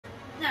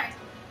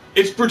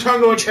It's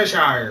Brutungo in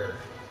Cheshire,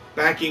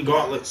 back in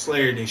Gauntlet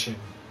Slayer Edition.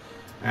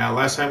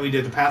 Last time we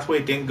did the pathway,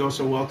 it didn't go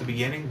so well at the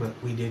beginning, but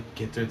we did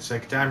get there the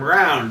second time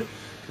around.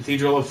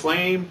 Cathedral of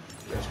Flame,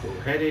 that's where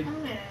we're headed.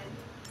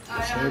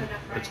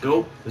 Let's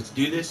go. Let's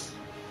do this.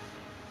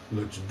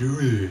 Let's do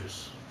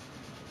this.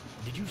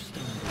 Did you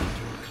stand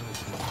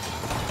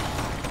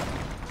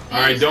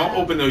Alright, don't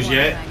open those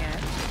yet.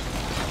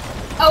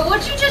 Oh,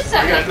 what'd you just say?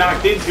 I got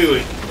knocked into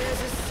it.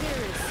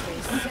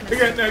 I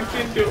got knocked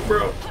into it,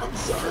 bro. I'm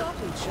sorry.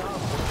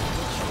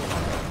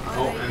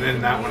 Oh, and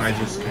then that one I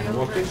just kind of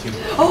walked into.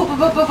 Oh.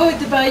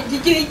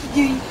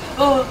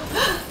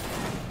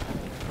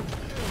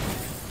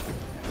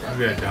 I'm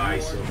gonna die,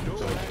 so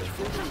it's okay.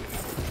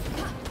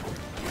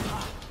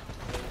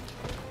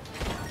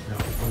 No,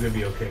 I'm gonna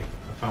be okay.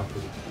 I found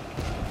food.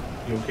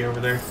 You okay over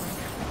there?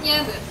 Yeah,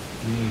 I'm good.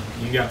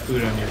 You got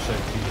food on your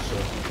side too, so.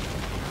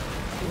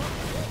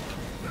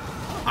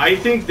 I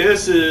think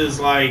this is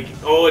like,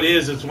 oh, it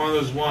is. It's one of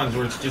those ones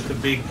where it's just a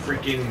big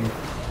freaking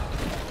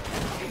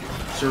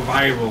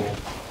survival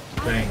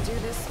thing.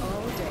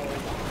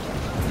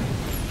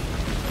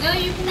 No,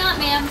 you cannot,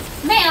 ma'am.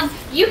 Ma'am,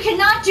 you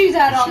cannot do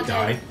that all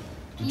day.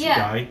 Did you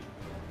die?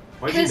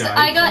 Why'd you die? Because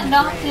I got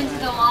knocked into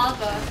the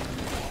lava.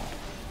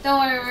 Don't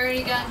worry, we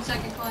already got in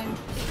second coin.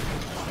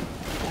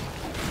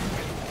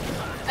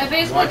 I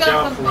basically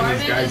got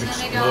bombarded and then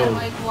I got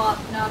like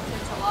knocked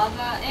into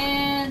lava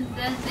and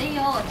then they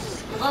all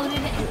exploded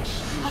and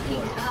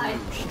fucking died.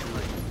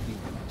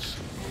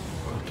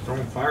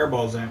 Throwing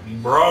fireballs at me,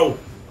 bro.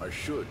 I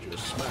should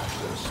just smash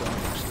those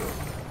sonic stuff.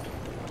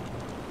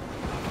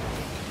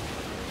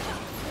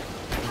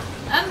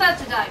 I'm about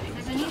to die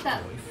because I need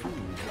that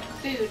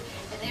food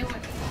and they were.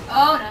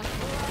 Oh no.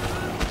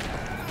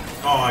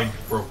 Oh, I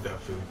broke that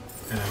food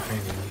and I kind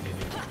of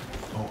needed it.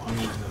 Oh, I'm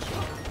eating this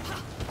one.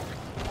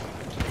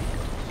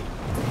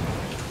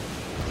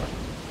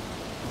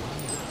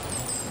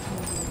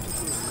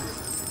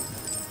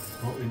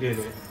 Oh, we did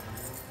it.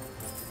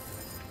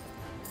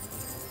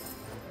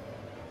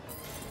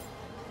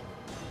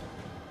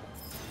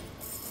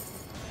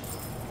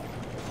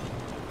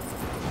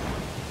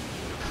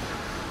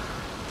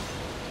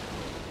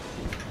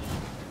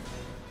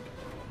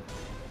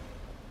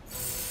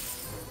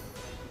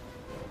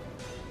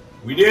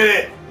 We did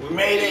it! We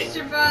made it! We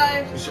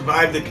survived. We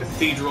survived the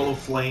Cathedral of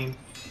Flame.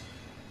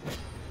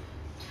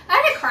 I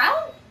had a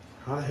crown?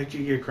 How the heck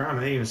did you get a crown? I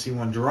didn't even see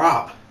one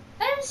drop.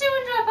 I didn't see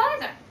one drop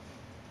either.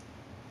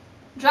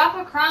 Drop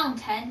a crown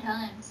 10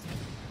 times.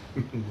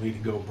 Way to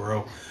go,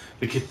 bro.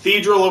 The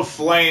Cathedral of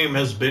Flame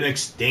has been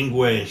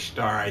extinguished.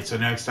 Alright, so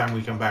next time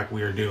we come back,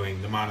 we are doing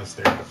the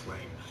Monastery of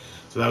Flame.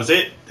 So that was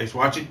it. Thanks for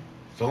watching.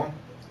 So long.